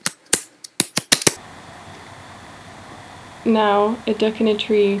now a duck in a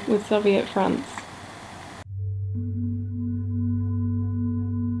tree with Soviet France.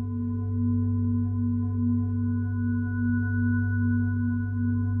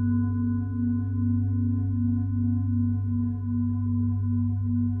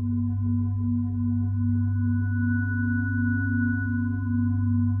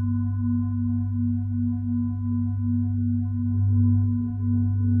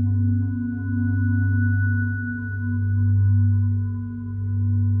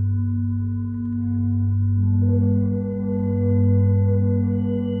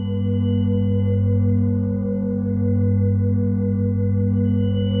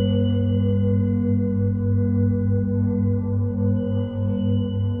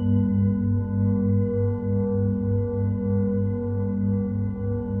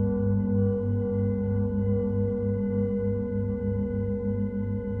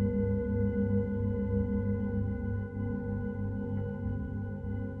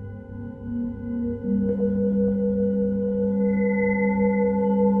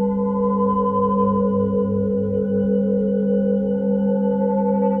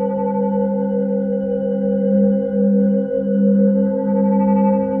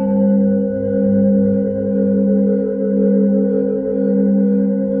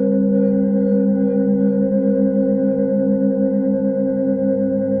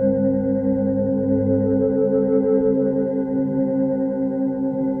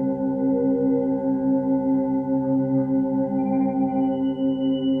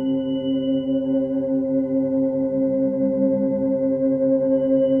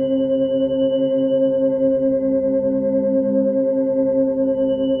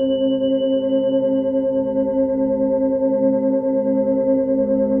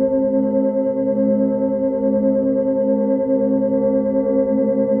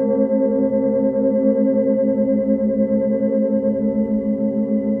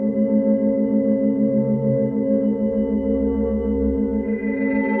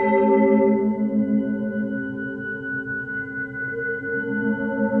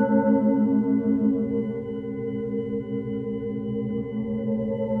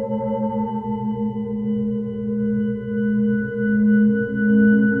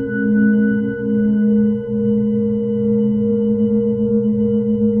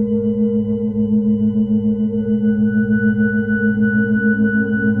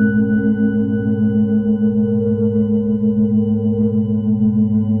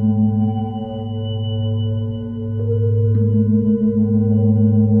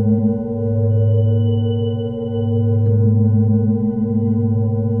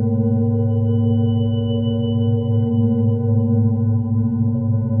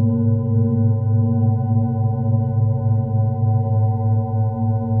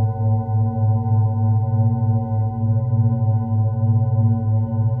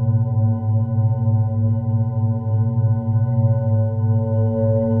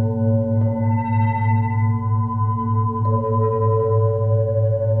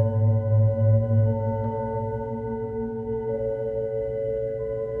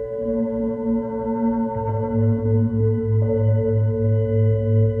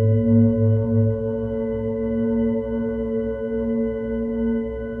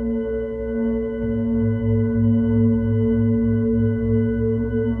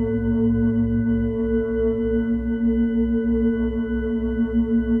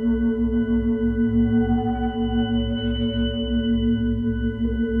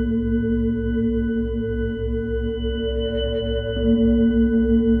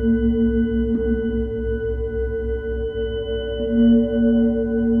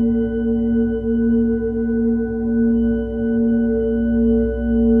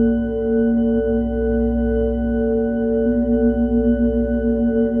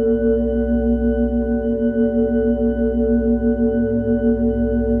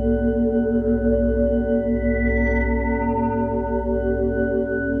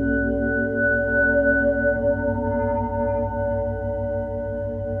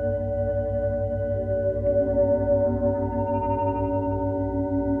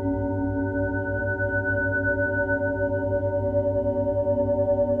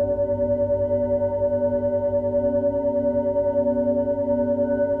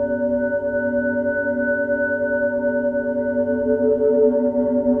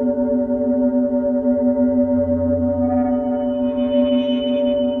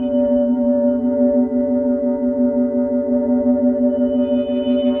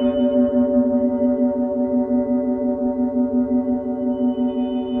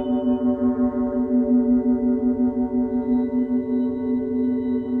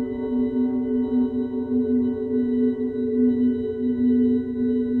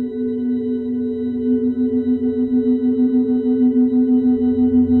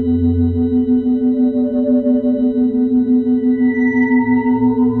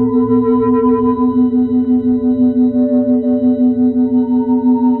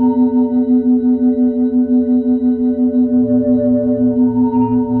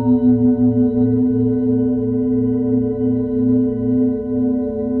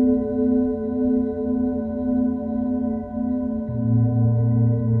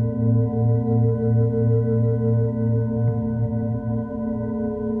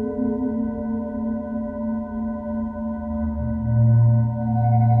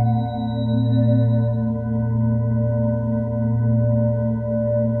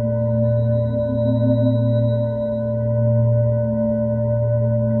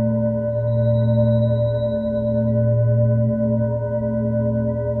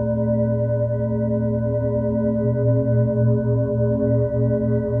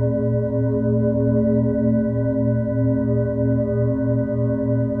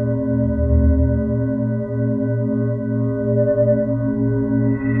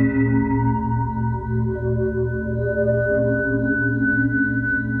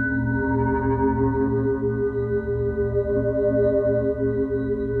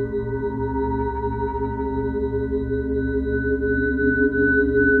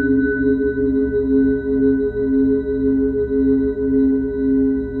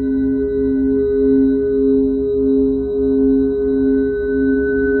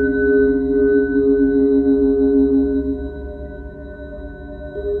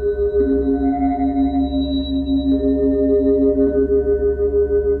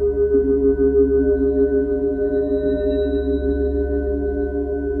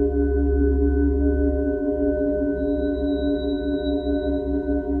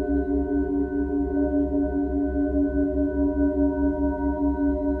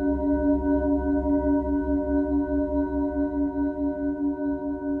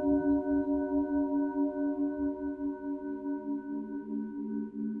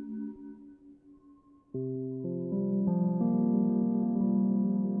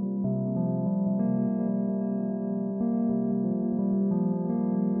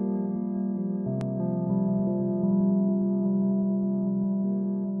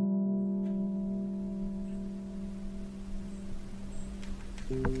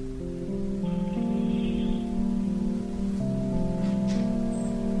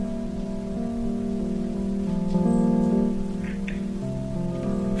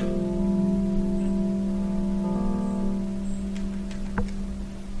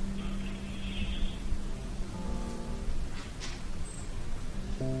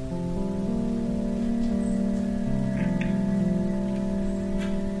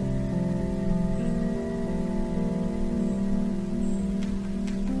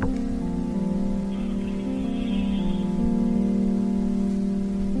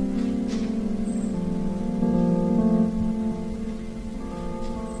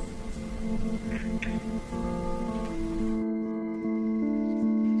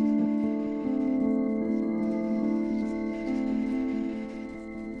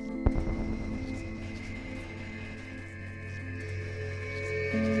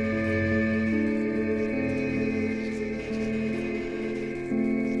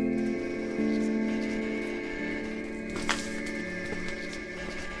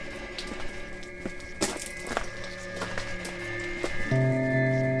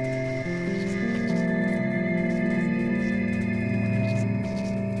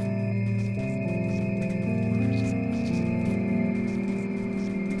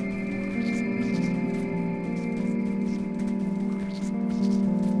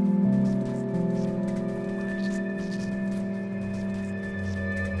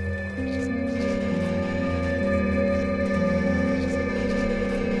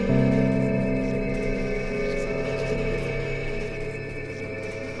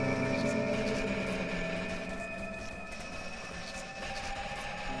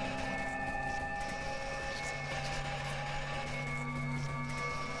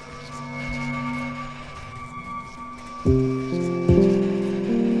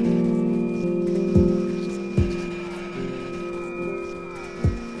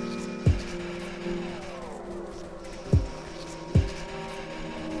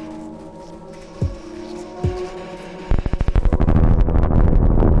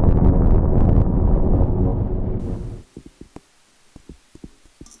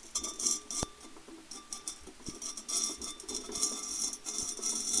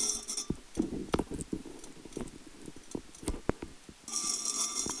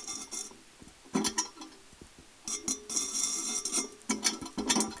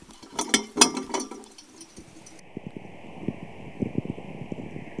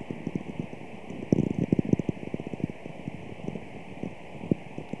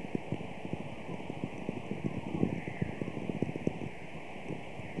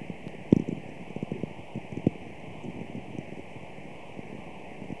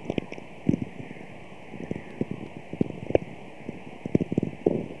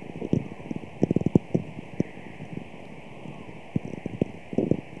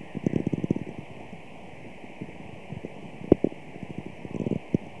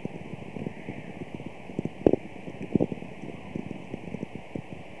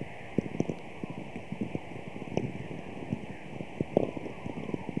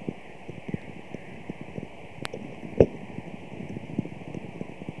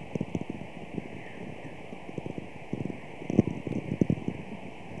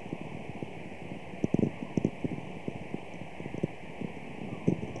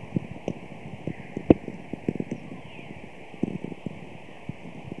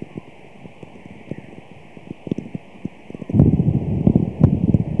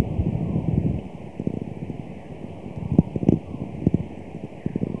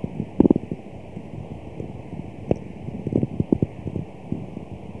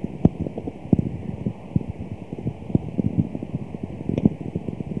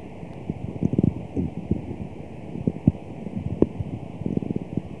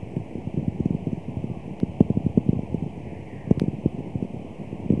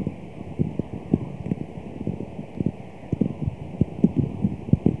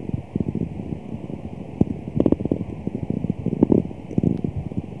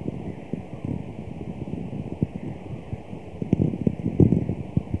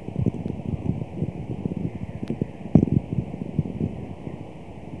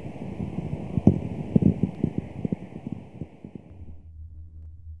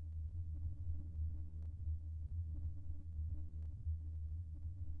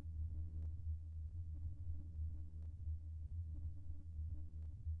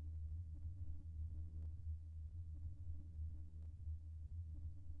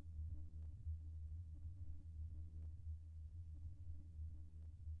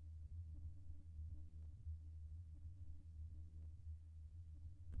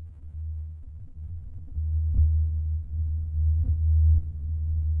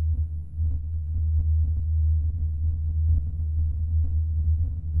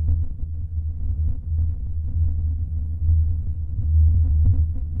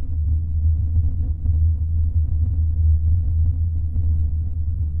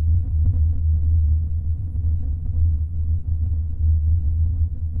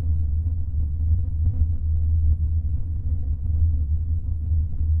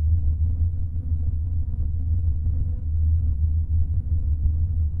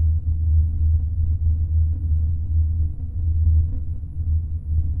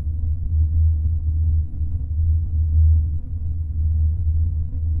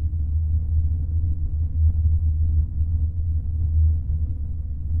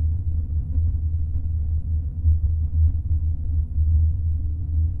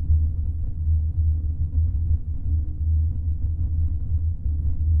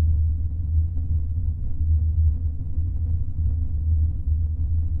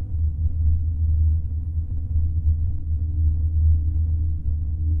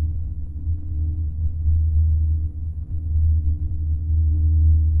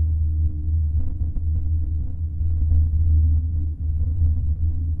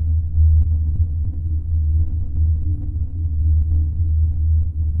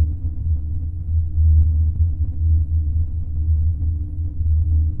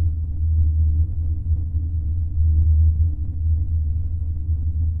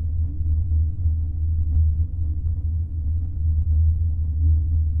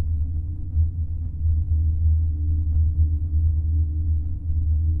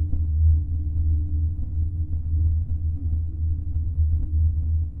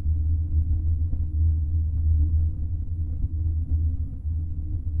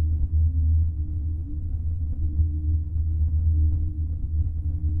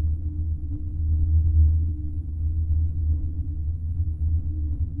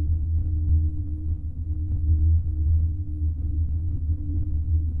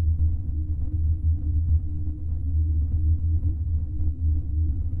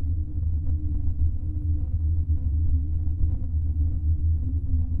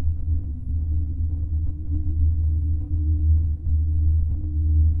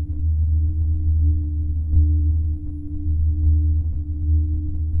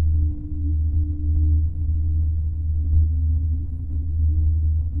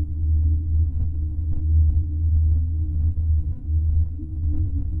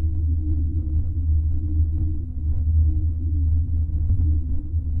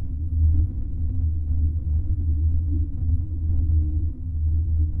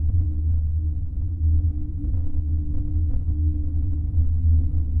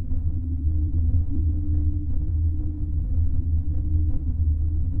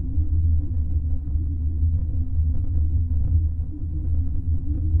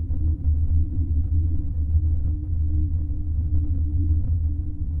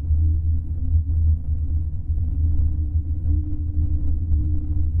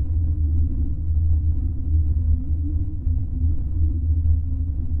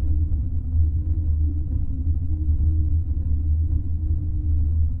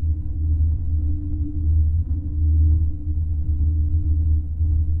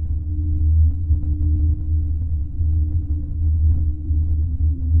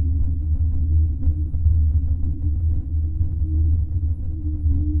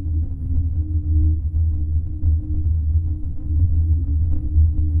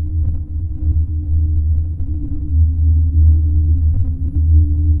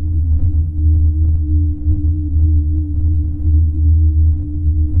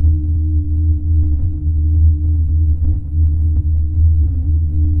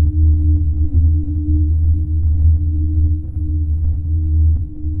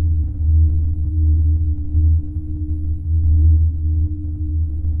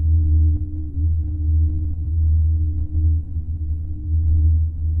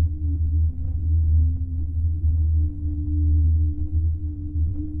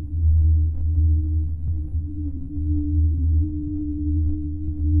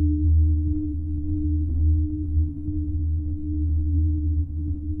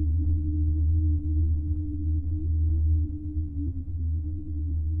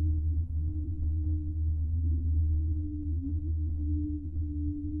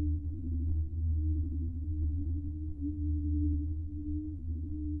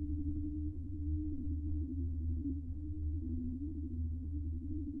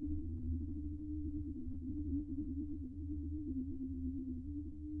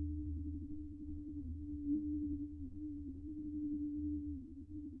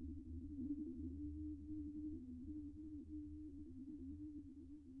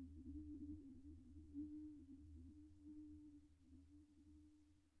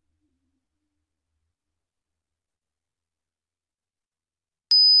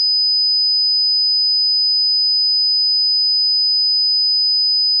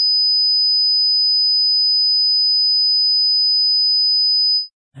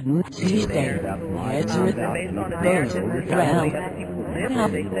 Tuesday, heads are both round.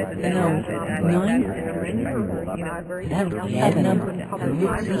 Nine. Have number.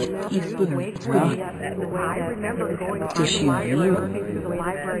 Teaspoon. Rock. Tissue.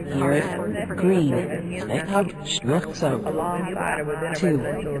 Here. Green. Make up. Struck so. 2.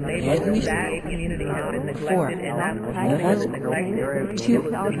 Head. 4. Nose. 2.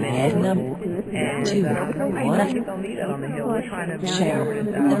 Head number. 2. 1. Share.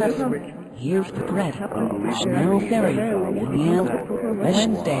 Here's the bread. Snow Ferry. Meal.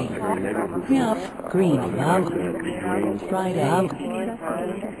 Wednesday. Milk. Green. Love. Friday. Love.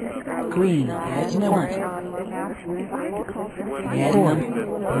 Green. Has no one. Red.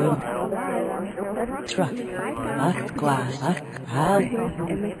 Blue. Truck. Glass. How.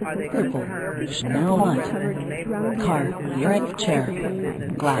 Purple. Snow white. Car. Europe chair.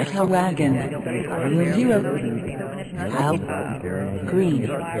 Glass wagon. Blue 0. How. Green.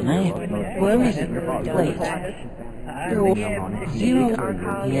 Knife. Where is it? Plate. 0.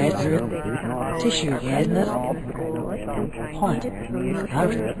 Yes. Tissue. Yes. Point.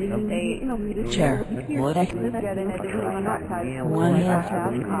 Out. Chair. Wood. 1.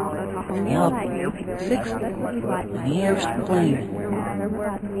 Yup. 6. Years. Plane.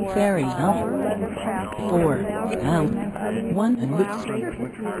 Ferry. Up. 4. Out. 1.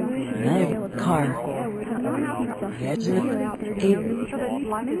 Knife. Car. Yes. 8.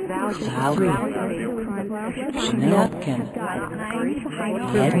 Salary. Napkin.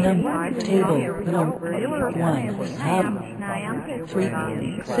 Head number. Table. 1. Sub. 3.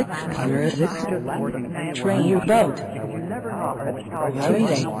 6. 6. Train your boat.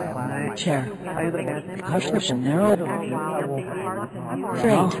 Tuesday. Chair. Cushion. Narrow.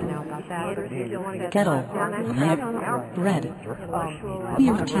 Freight. Kettle. Knife. Bread.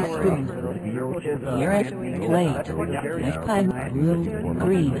 Here. Teaspoon. Here. Plate. Knife pie. Blue.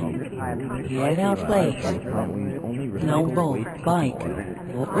 Green. Head out plates. No bowl. Bike.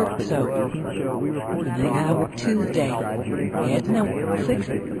 Soap. Tuesday. Head no. 6.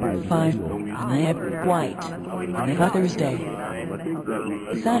 5. White. Thursday.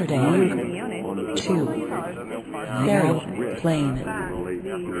 Saturday. 2. Ferry. Plane.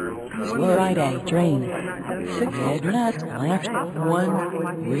 Friday. Train. 6. Nut. Left.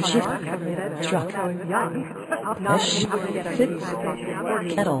 1. Wish it. Truck. Fish. 6.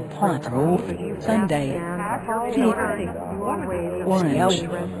 Kettle. Pot. Roof. Sunday. Peak. Orange.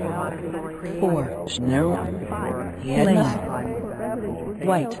 4. Snow. Plane.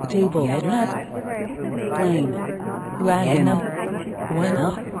 White. Table. Plane. Wagon. 1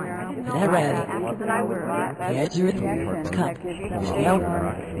 up. Red. Heads. Cup. Scale.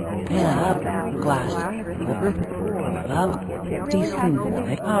 Pan up. Glass. Love. Teaspoon.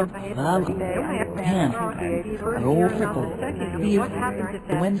 Up. Love. Pan. Roll. Beef.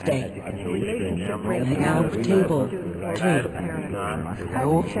 Wednesday. Make out table. 3.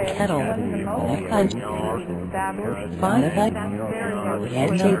 Roll. Kettle. Punch. 5.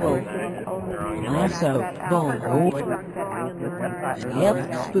 Head table. Also. Bowl. Roll. Scale.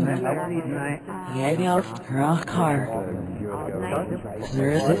 Spoon. Head out. Car.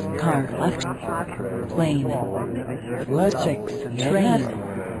 There's this car. Left. Plane. Blood 6. Train.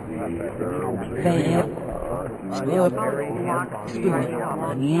 Van. Swoop. Spoon.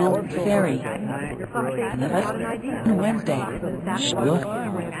 Meal. Ferry. Wednesday. Swoop.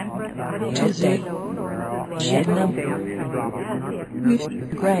 Tuesday. Jednam.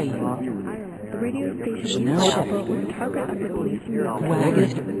 Gray. Snow. Wagon.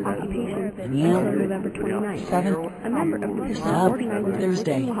 Meal. 7. Sub.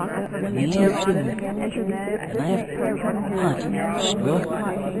 Thursday. Meal. Knife. Hunt. Swoop.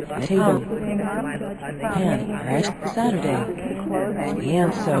 Table. Pan. Rest. Saturday. Meal.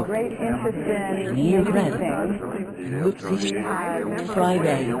 Soap. Meal. Bread. Oopsie.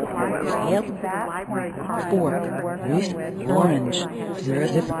 Friday. Scale. 4. Roost. Orange.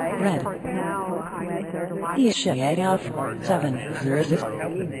 Zerzif. Red. Head out. 7. Zerzif.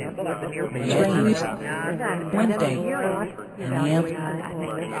 Trains. Wednesday. Meal.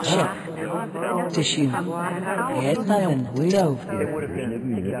 Chip. Tissue. Head 7. Stove.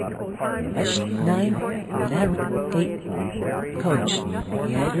 9. Whatever. 8. Coach.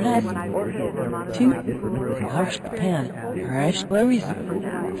 Head red. 2. Harsh pan. Harsh berries.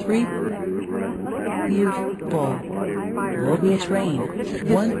 3. Beautiful. Will be a train.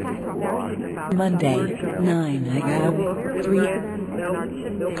 1. Monday. 9. I got 3.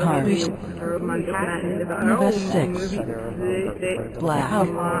 Cars. Number 6. Black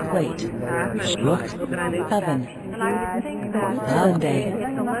plate. Look. 7. Sunday.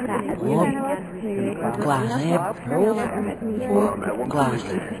 Glass. 4. Glass.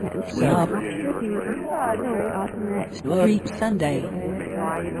 Stop. Street Sunday.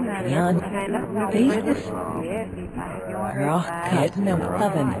 Neon. Faces. Rocket no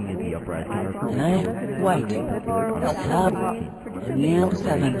oven. Knife white. Stop. Nail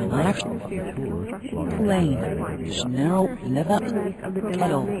 7 left. Lane. Schnell never.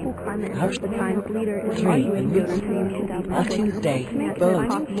 Kettle. House. 3 roots. A Tuesday. Boat.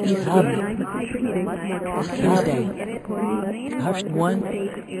 Hub. Tuesday. House 1.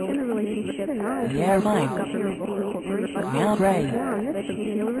 Yeah, 5. Now gray.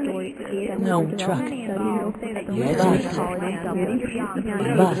 No truck. Yes,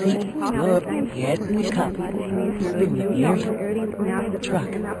 bus. Up. Yes, cup. Spoon. Ears.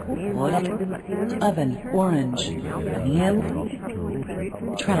 Truck. What? Oven. Orange. Yep.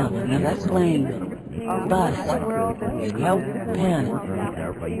 Tram. That's lane. Bus. Yep. Pan.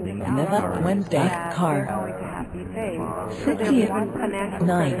 Never Wednesday. Car. 60th.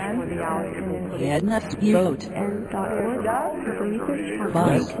 9. Head nuts. Boat.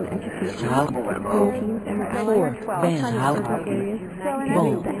 Bike. Stop. 4. Van. House.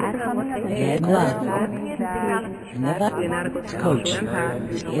 Bowl. Head glove. Never. Coach.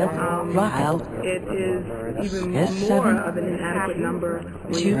 Steel. Rock out. It is even S7. more of an inadequate number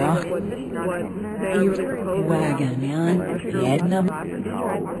when you look at what they're really proposing. Wagon. Head number.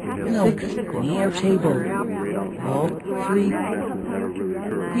 6. Near table. All 3.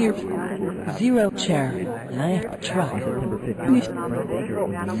 Here. 0 chair. Knife truck.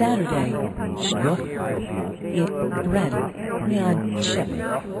 Saturday. Schnook. Bread. Neon chip.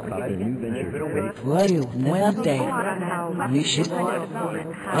 Blue. Wednesday. Mission.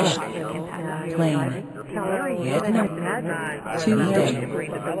 Plain. Yet no. Tuesday.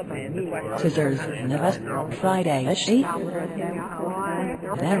 Scissors. Never. Friday.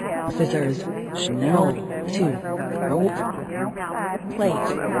 There. Scissors. Schnell. 2. Rope. Plate.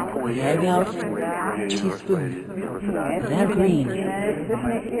 Egg out. Teaspoon. There green.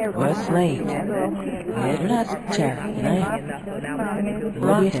 Was late. Head nuts. Chair. Knife.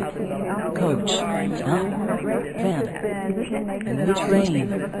 Rocket. Coach. Van. And the train.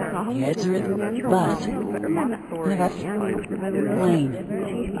 Heads bus. Plane.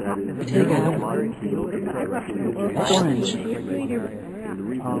 Potato. Orange.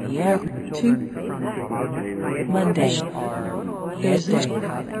 Yeah, 2. Monday. Thursday.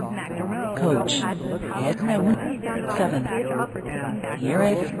 Coach. Head 7. Here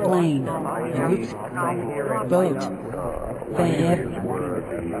at Lane. Oops. Boat. Van.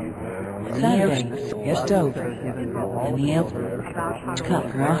 Saturday. Yes, stove. And the elf. Cup.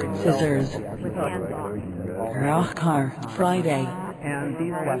 Rock. Scissors. Rock car. Friday.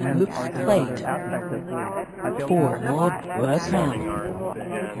 Oops. Plate. 4. Log. Was now.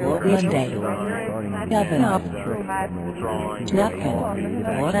 Monday. Oven up. Napkin.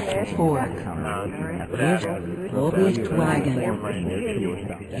 What a 4. Here's lobbyist wagon.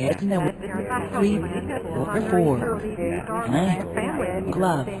 Here's no 3 or 4. Knife.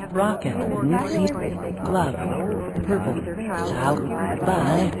 Glove. Rocket. Nipsey. Glove. Purple. South.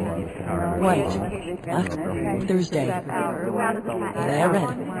 By. White. Thursday. There red.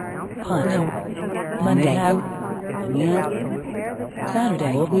 Punch. Monday.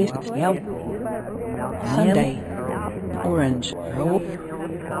 Saturday. Yelp. Sunday. Orange. Rope.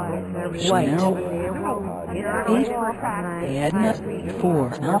 White. 8. Head 4.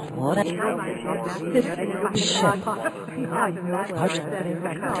 Now what? Ship. Hush.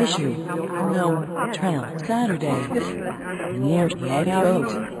 Tissue. No. Trail. Saturday. Near head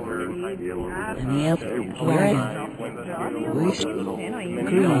out. And the elf. Wagon. Wish.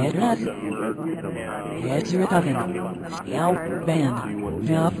 Green. Heads oven. Scout band.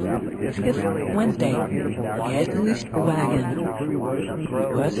 Nuff. Wednesday. Head loose wagon.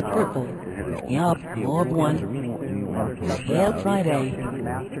 Was purple. Yup. Mob 1. Scale Friday.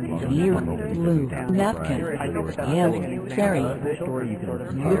 Near blue. Napkin. Scale fairy.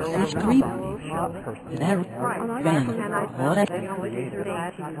 Near 3. That van. What a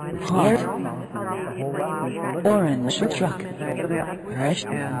heart. Orange truck. Fresh.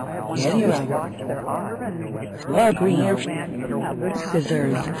 Yellow. Swag green.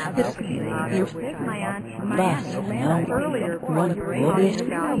 Scissors. Bus. Now. 1.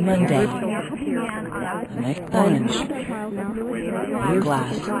 Monday. Next orange.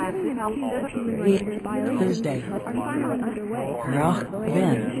 Glass. Thursday. Rock.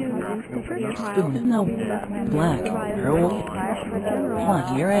 Ben. Spoon. No. Black. Earl.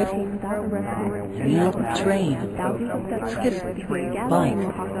 Plant. Ear. Wheel. Train. Skip. Bike.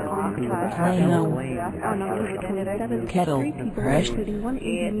 Plano. Kettle. Fresh.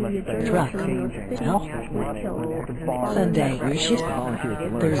 Truck. Elf. Sunday. Rishit.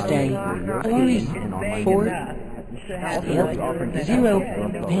 Thursday. Glory. Ford. Scale. 0.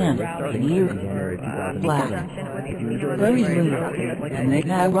 Pan. New. Black. Glory's moon. And they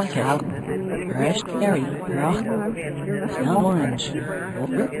have rock out. Fresh. Berry. Rock. Now orange.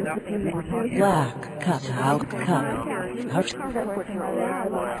 Black. Cut out. Cup. Ouch.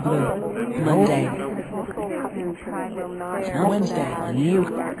 Blue. Monday. Now Wednesday. New.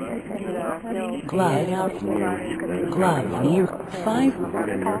 Glove out. Glove. New. 5.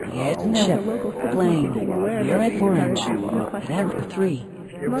 Yet chip. Blame. You're at orange. There. 3.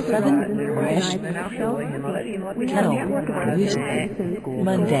 7. Fresh. Kettle. Loose.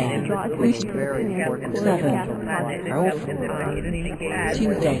 Monday. Loose. 7. Earth.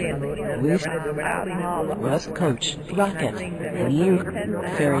 Tuesday. Loose. Rust Coach. Rocket. New.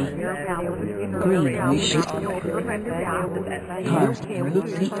 Ferry. Green. Loose. Cars. Root.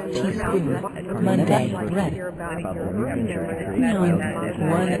 Teaspoon. Monday. Red. 9.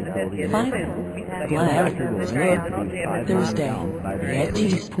 1. 5. Black. 0. Thursday. Red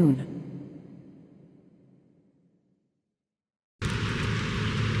teaspoon.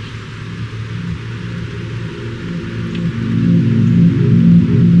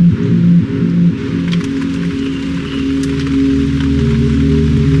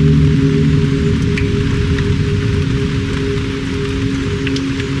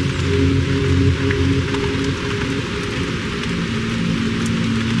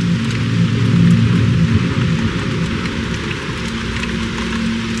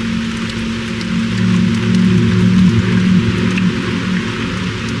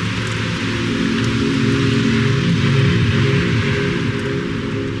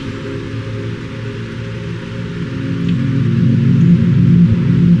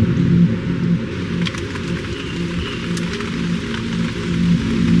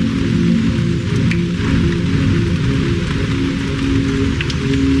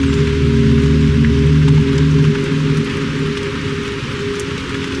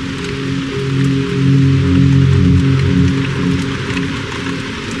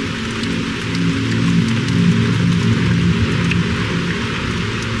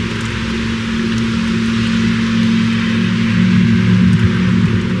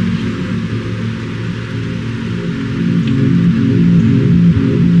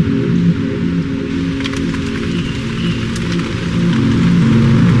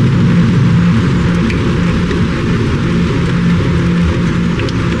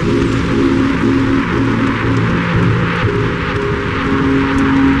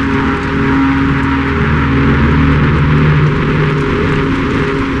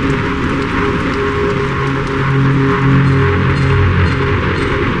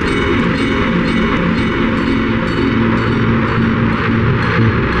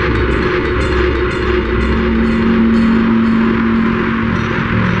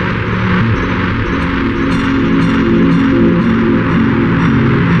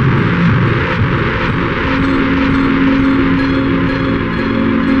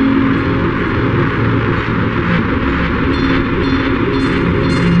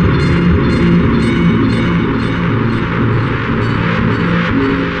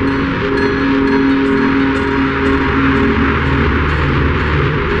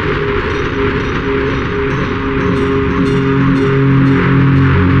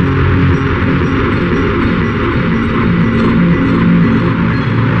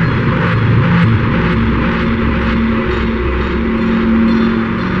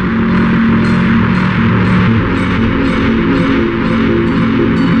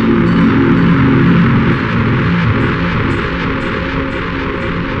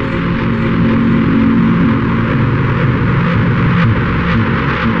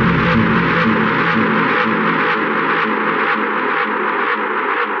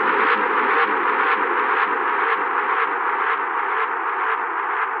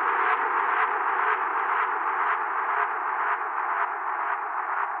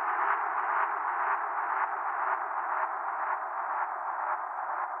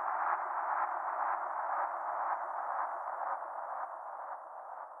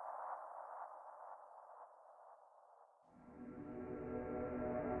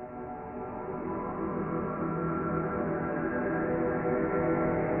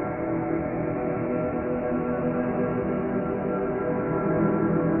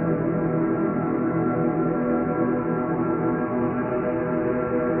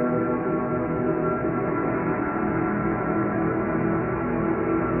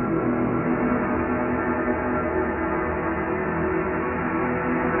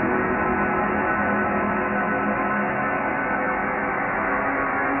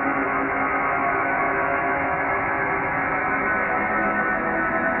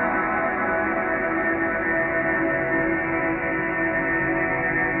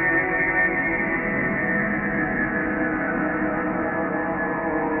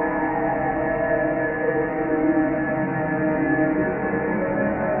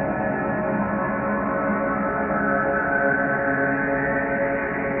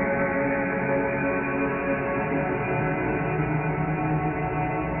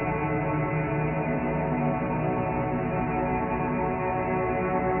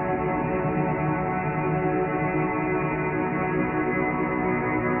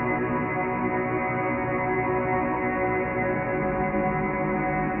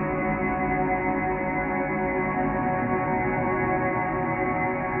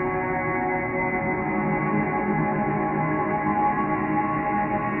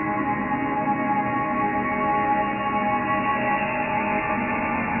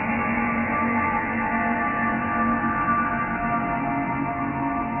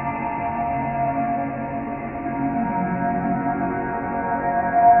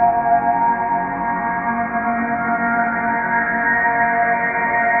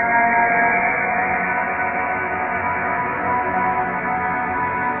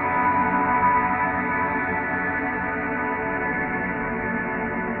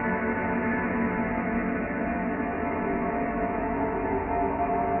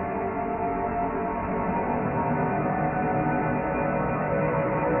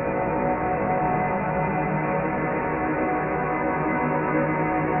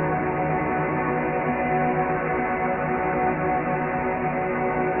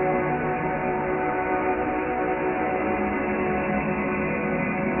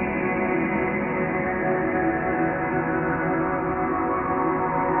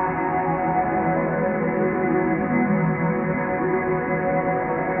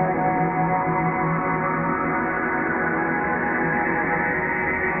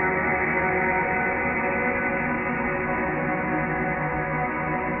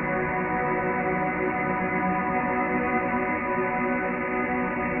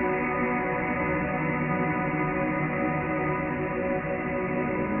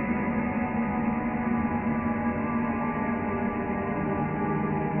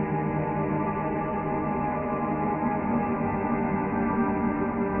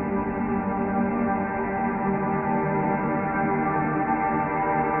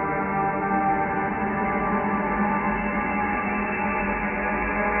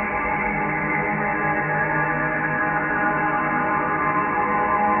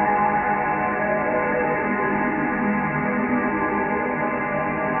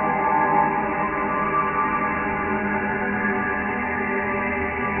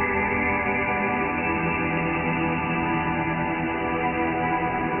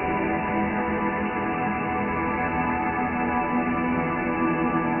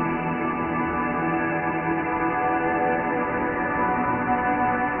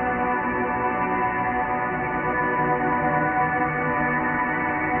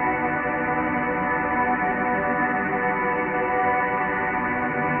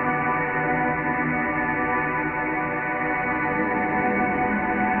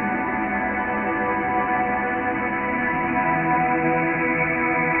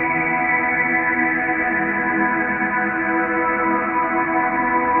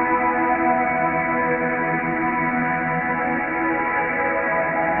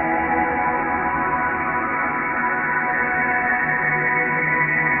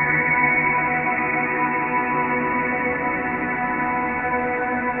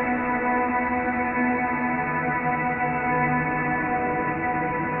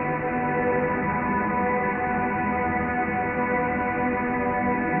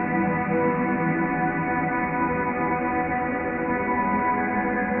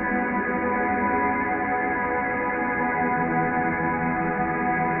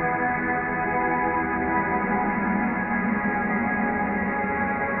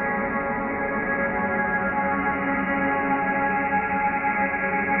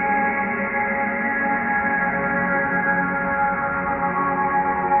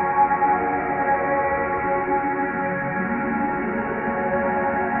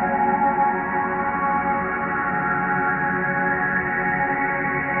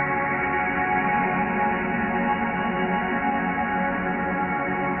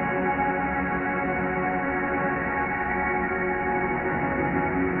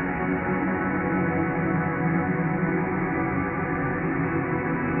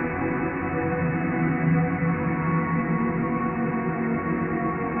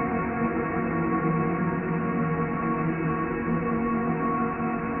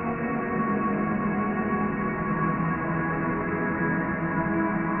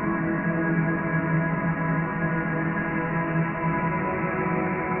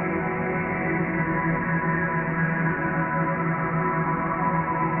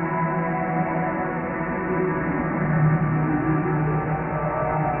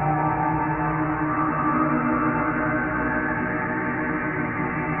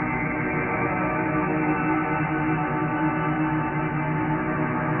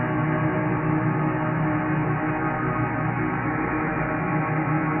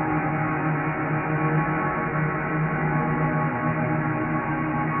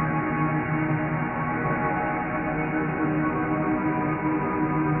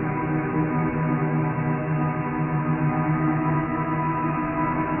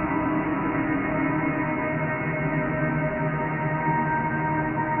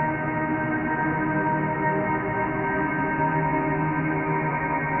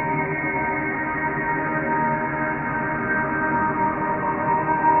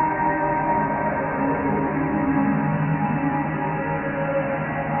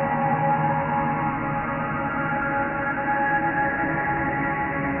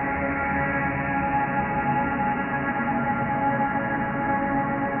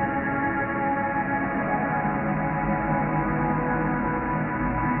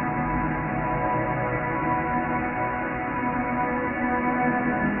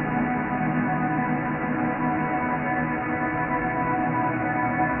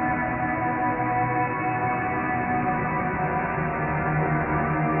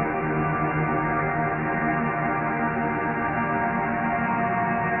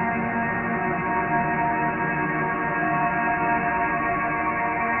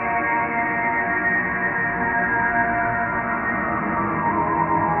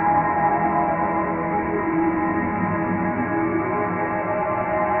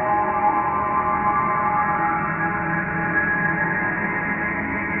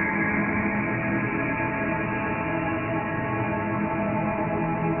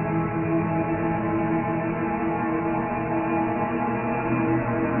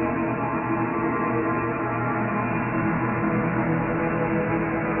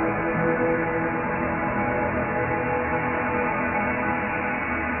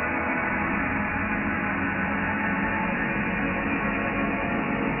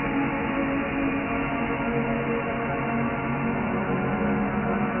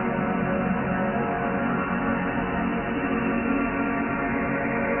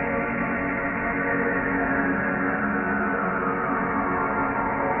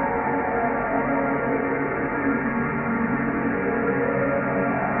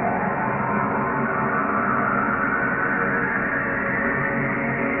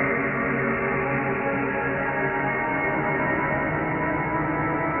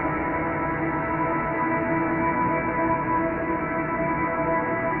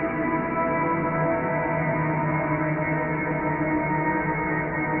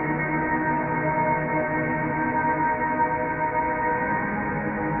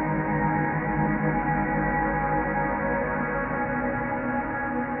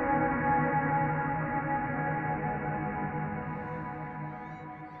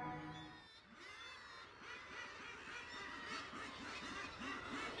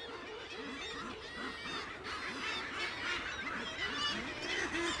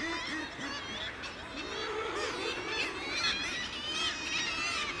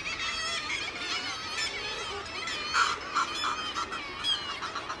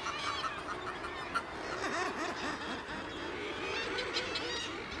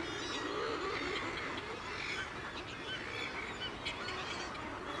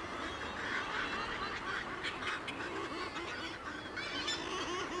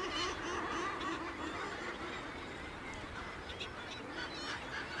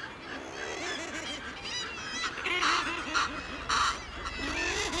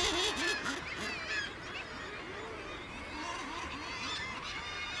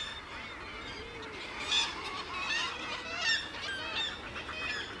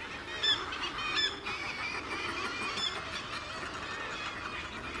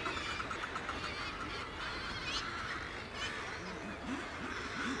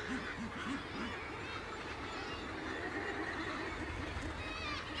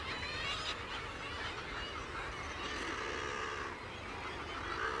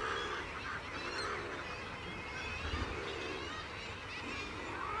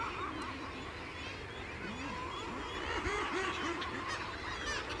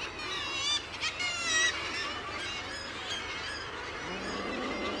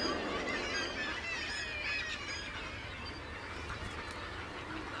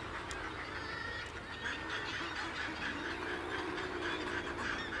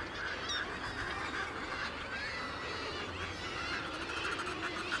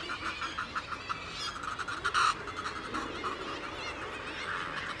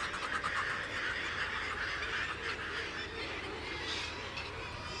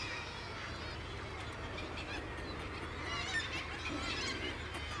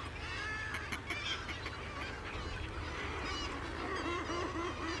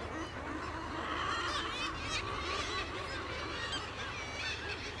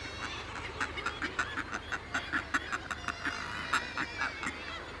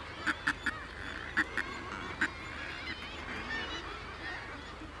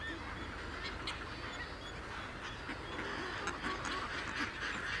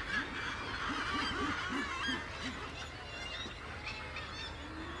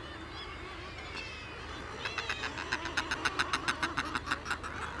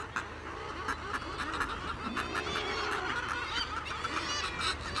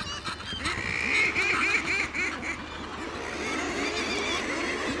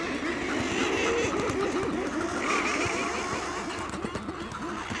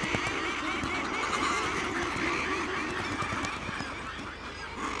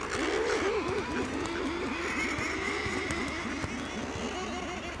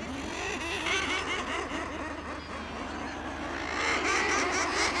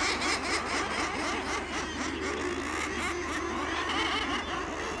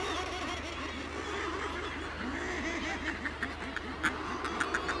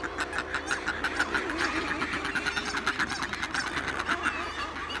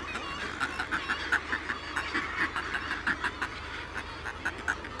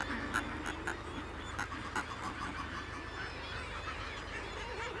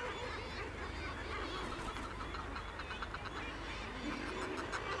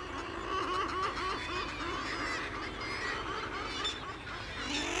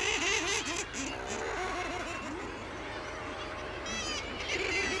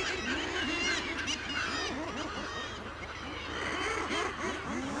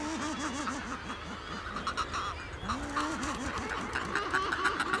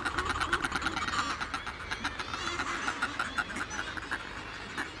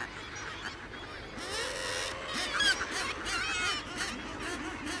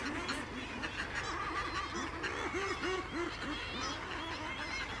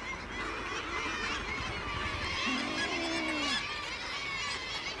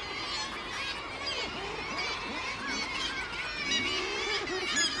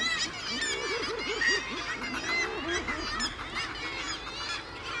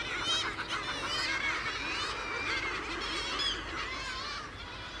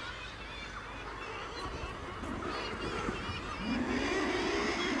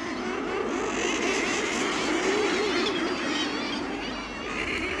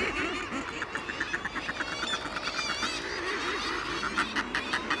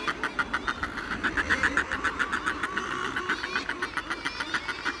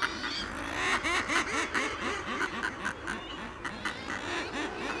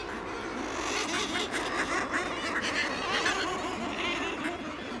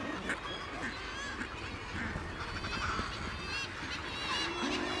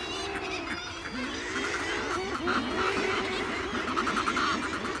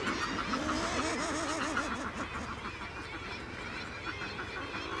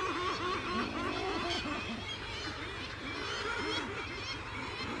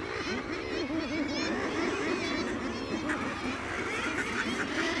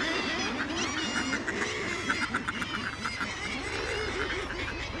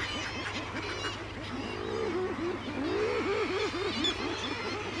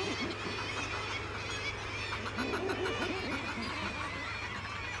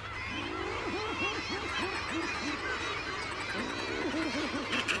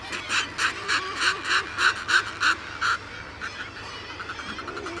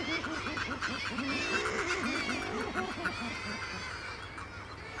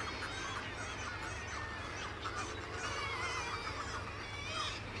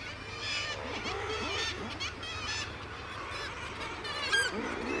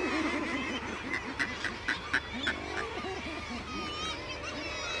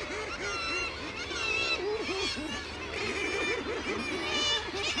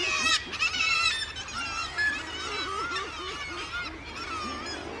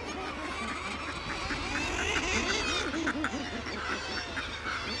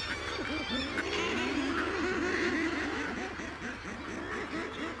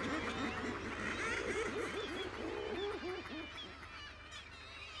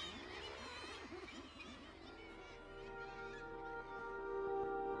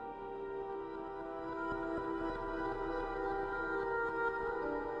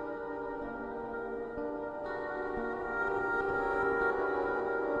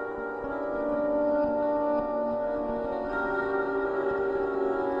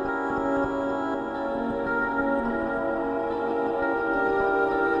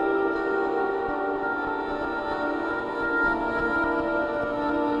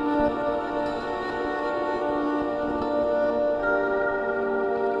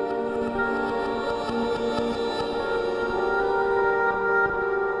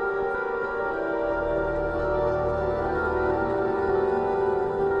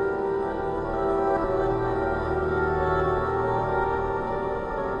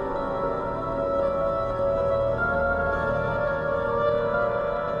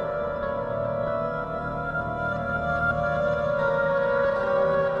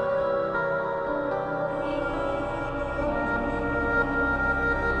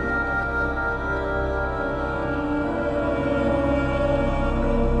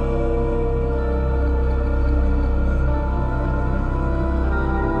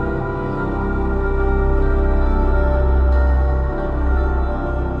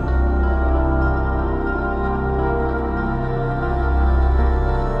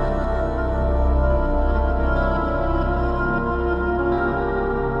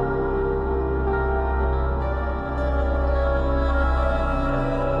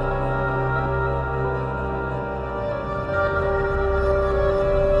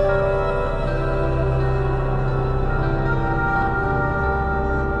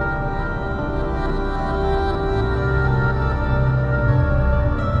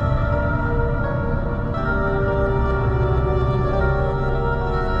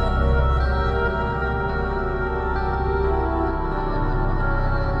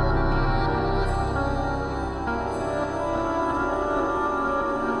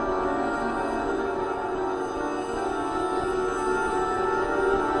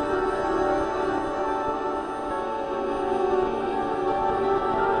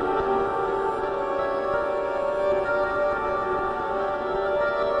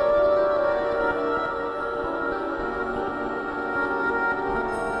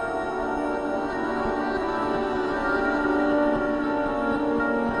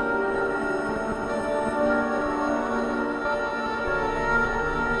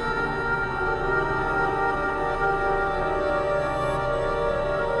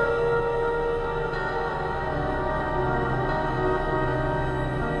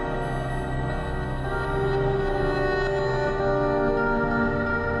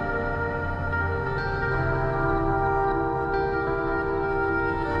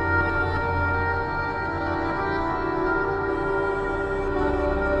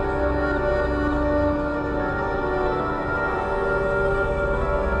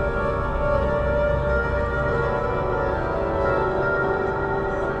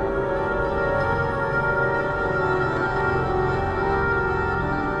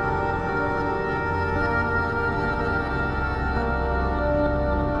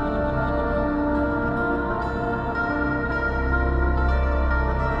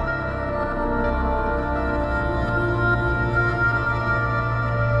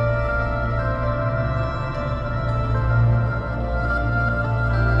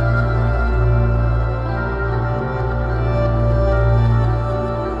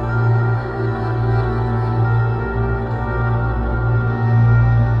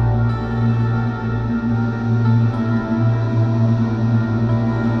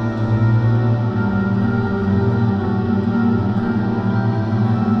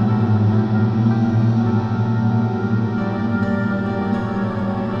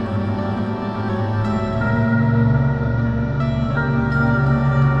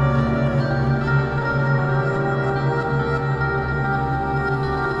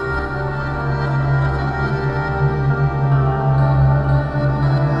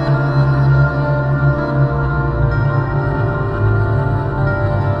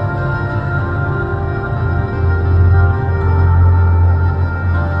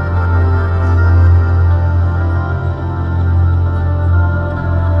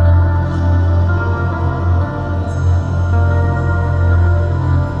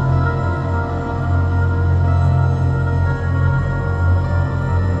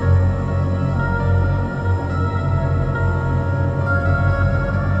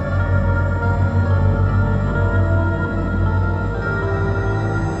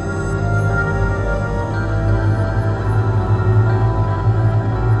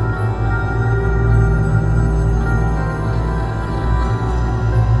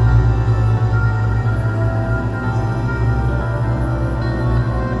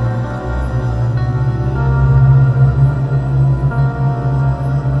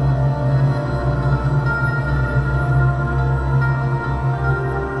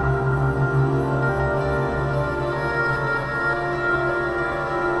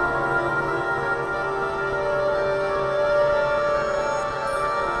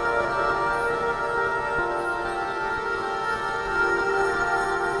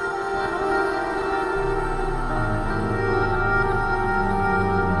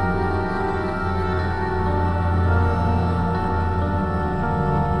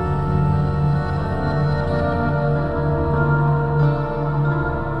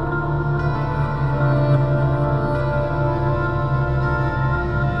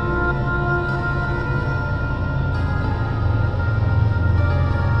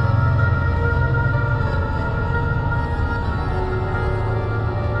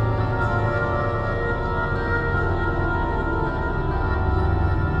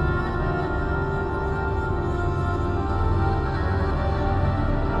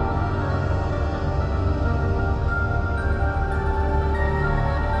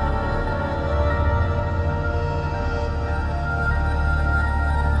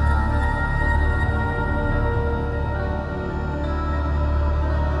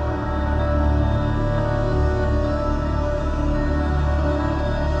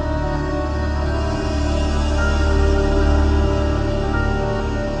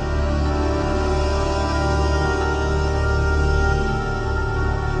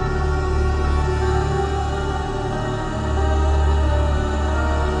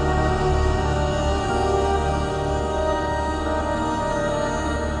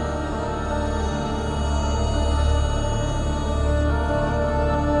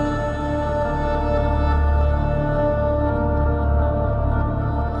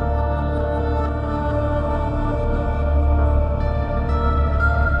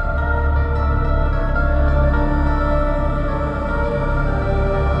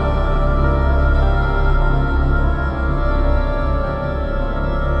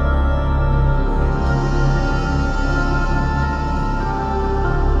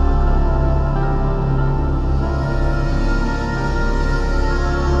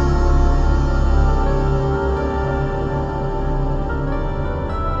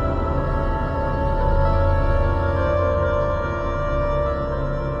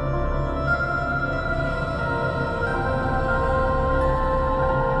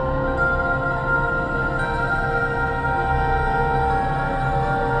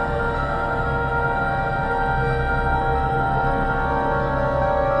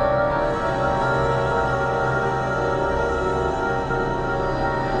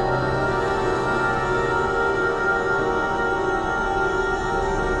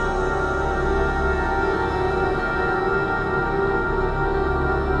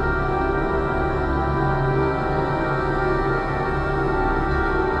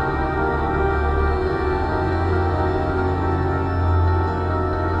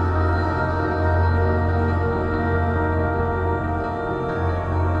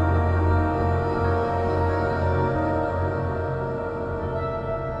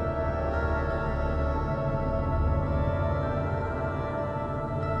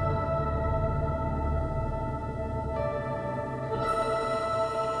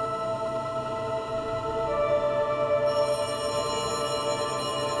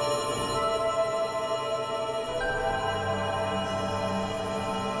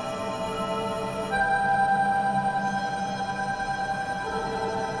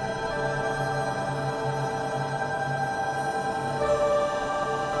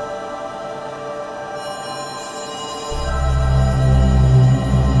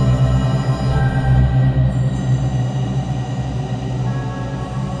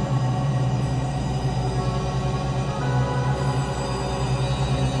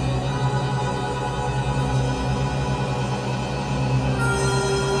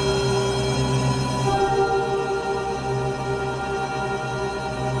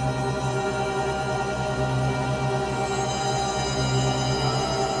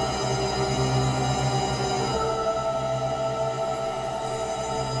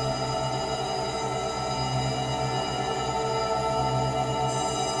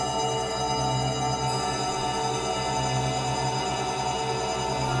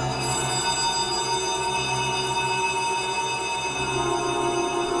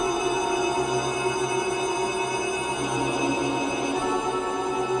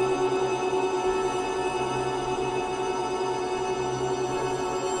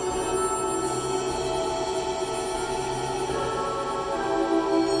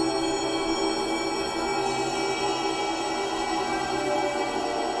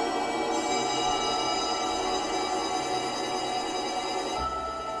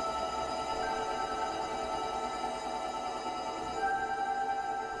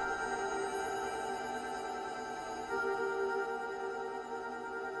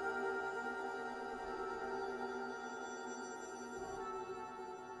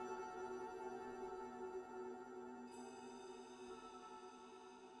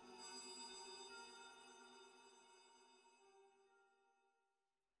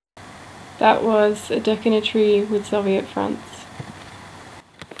 That was A Duck in a Tree with Soviet France.